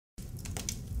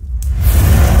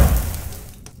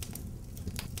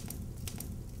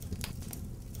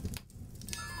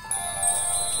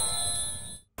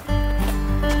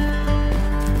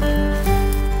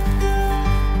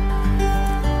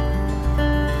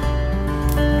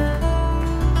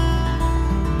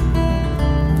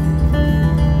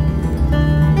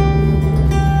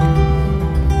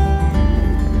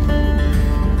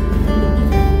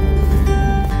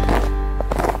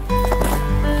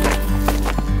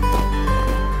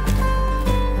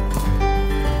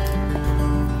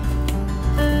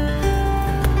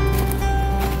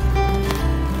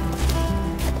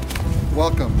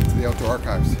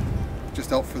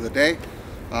test out for the day.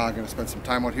 I'm going to spend some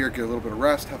time out here, get a little bit of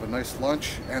rest, have a nice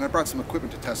lunch, and I brought some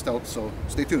equipment to test out, so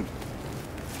stay tuned.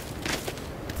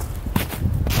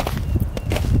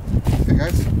 Okay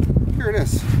guys, here it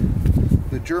is.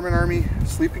 The German Army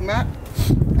sleeping mat,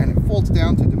 and it folds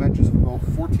down to dimensions of about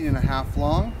 14.5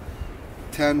 long,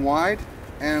 10 wide,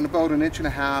 and about 1.5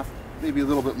 inches, maybe a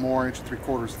little bit more,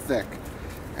 1.75 inches thick.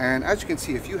 And as you can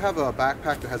see, if you have a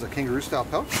backpack that has a kangaroo style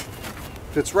pouch,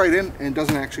 fits right in and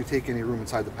doesn't actually take any room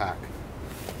inside the pack.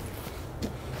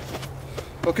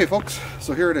 Okay folks,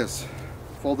 so here it is.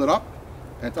 Fold it up,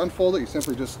 and to unfold it, you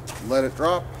simply just let it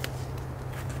drop,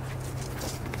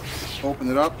 open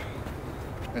it up,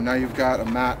 and now you've got a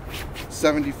mat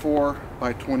 74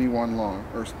 by 21 long,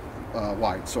 or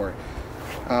wide, sorry.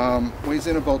 Weighs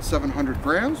in about 700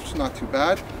 grams, which is not too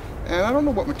bad. And I don't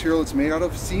know what material it's made out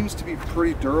of. Seems to be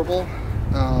pretty durable.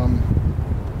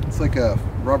 It's like a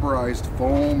rubberized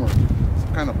foam or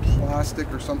some kind of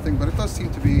plastic or something, but it does seem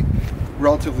to be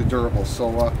relatively durable. So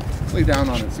let's lay down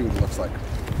on it and see what it looks like.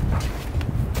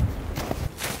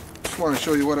 Just want to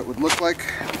show you what it would look like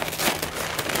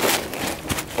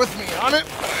with me on it.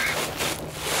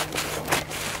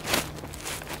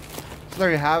 So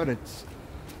there you have it. It's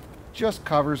just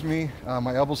covers me.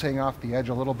 My elbows hang off the edge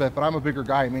a little bit, but I'm a bigger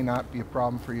guy. It may not be a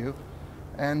problem for you.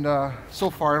 And so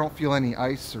far I don't feel any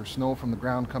ice or snow from the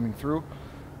ground coming through,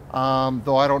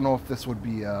 though I don't know if this would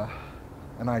be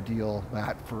an ideal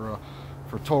mat for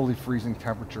totally freezing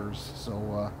temperatures.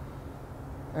 So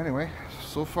anyway,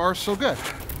 so far so good.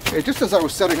 Okay, just as I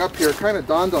was setting up here, it kind of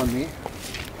dawned on me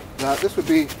that this would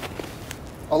be,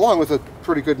 along with a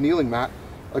pretty good kneeling mat,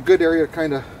 a good area to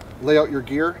kind of lay out your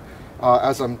gear.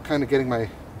 As I'm kind of getting my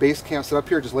base camp set up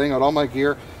here, just laying out all my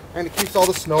gear, and it keeps all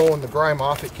the snow and the grime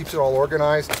off. It keeps it all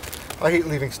organized. I hate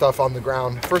leaving stuff on the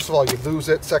ground. First of all, you lose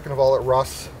it. Second of all, it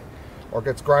rusts or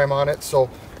gets grime on it. So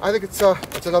I think it's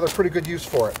another pretty good use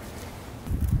for it.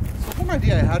 So one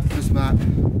idea I had for this mat,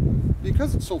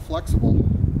 because it's so flexible,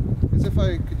 is if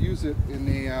I could use it in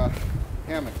a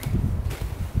hammock.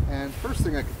 And first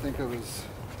thing I could think of is,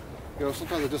 you know,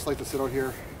 sometimes I just like to sit out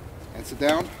here and sit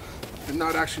down and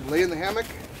not actually lay in the hammock.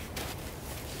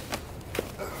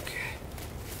 Okay.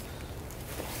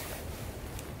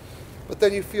 But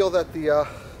then you feel that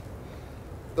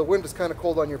the wind is kind of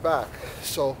cold on your back.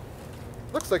 So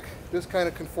looks like this kind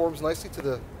of conforms nicely to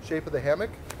the shape of the hammock.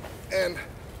 And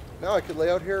now I could lay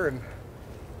out here and,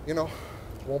 you know,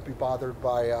 won't be bothered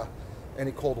by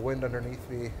any cold wind underneath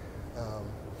me.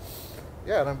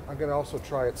 Yeah, and I'm going to also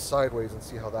try it sideways and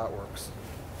see how that works.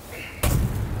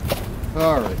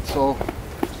 Alright, so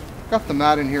got the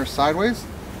mat in here sideways.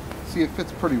 See, it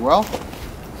fits pretty well.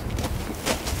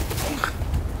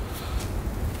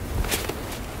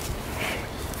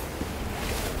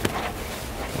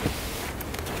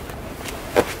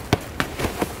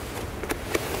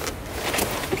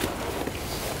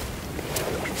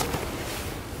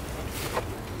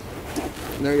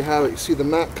 And there you have it. You see the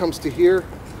mat comes to here,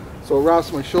 so it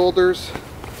wraps my shoulders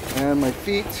and my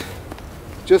feet.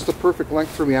 Just the perfect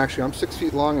length for me, actually. I'm 6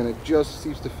 feet long and it just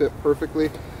seems to fit perfectly.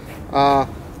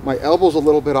 My elbow's a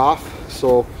little bit off,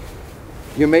 so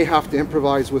you may have to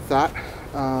improvise with that.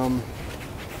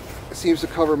 It seems to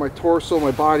cover my torso,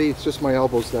 my body. It's just my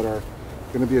elbows that are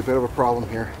going to be a bit of a problem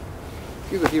here.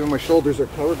 Seems like even my shoulders are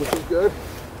covered, which is good.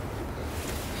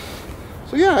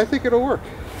 So yeah, I think it'll work.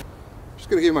 Just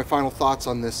going to give you my final thoughts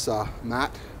on this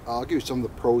mat. I'll give you some of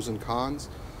the pros and cons.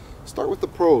 Start with the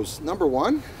pros. Number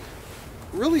one,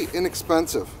 really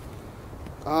inexpensive.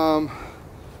 Now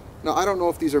I don't know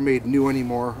if these are made new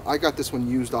anymore. I got this one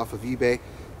used off of eBay,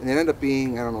 and it ended up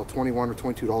being, I don't know, $21 or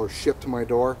 $22 shipped to my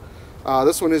door.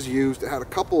 This one is used. It had a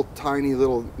couple tiny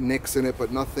little nicks in it,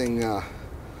 but nothing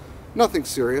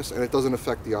serious, and it doesn't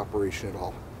affect the operation at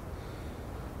all.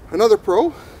 Another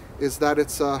pro is that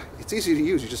it's easy to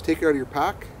use. You just take it out of your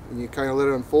pack and you kind of let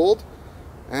it unfold,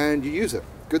 and you use it.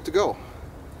 Good to go.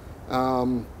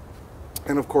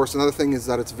 And of course, another thing is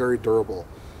that it's very durable.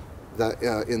 That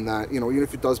in that, you know, even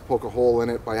if it does poke a hole in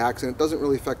it by accident, it doesn't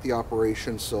really affect the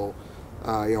operation. So,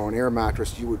 you know, an air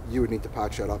mattress, you would need to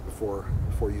patch that up before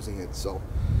using it. So,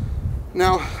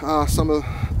 now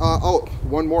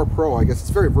one more pro, I guess. It's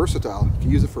very versatile. You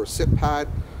can use it for a sit pad,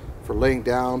 for laying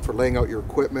down, for laying out your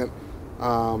equipment,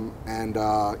 and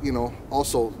you know,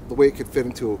 also the way it could fit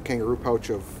into a kangaroo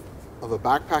pouch of a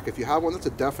backpack. If you have one, that's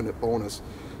a definite bonus,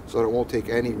 so that it won't take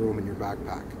any room in your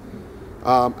backpack.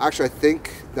 Actually, I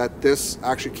think that this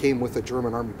actually came with a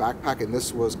German Army backpack, and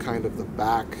this was kind of the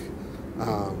back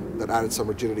that added some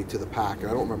rigidity to the pack. I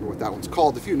don't remember what that one's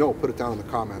called. If you know, put it down in the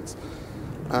comments.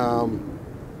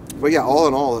 But yeah, all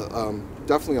in all,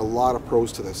 definitely a lot of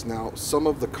pros to this. Now, some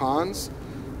of the cons,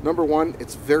 Number one,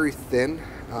 it's very thin.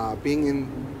 Being in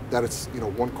that it's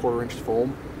 1/4 inch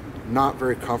foam, not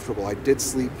very comfortable. I did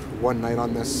sleep one night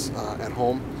on this at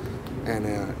home, and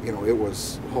it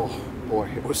was, oh boy,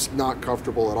 it was not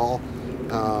comfortable at all.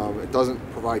 It doesn't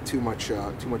provide too much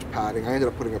padding. I ended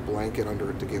up putting a blanket under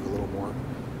it to give a little more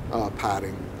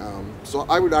padding. So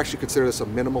I would actually consider this a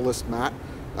minimalist mat.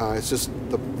 It's just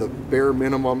the bare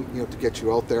minimum, to get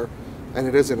you out there, and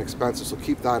it is inexpensive. So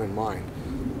keep that in mind.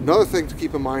 Another thing to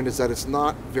keep in mind is that it's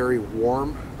not very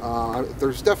warm.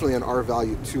 There's definitely an R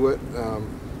value to it,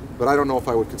 but I don't know if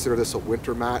I would consider this a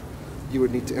winter mat. You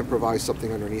would need to improvise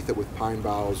something underneath it with pine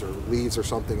boughs or leaves or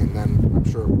something, and then I'm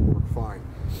sure it would work fine.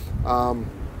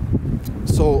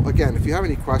 So again, if you have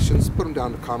any questions, put them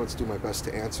down in the comments. Do my best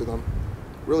to answer them.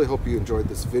 Really hope you enjoyed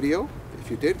this video. If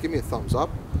you did, give me a thumbs up.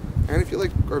 And if you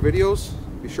like our videos,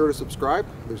 be sure to subscribe.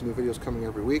 There's new videos coming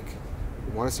every week.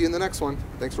 We want to see you in the next one.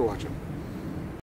 Thanks for watching.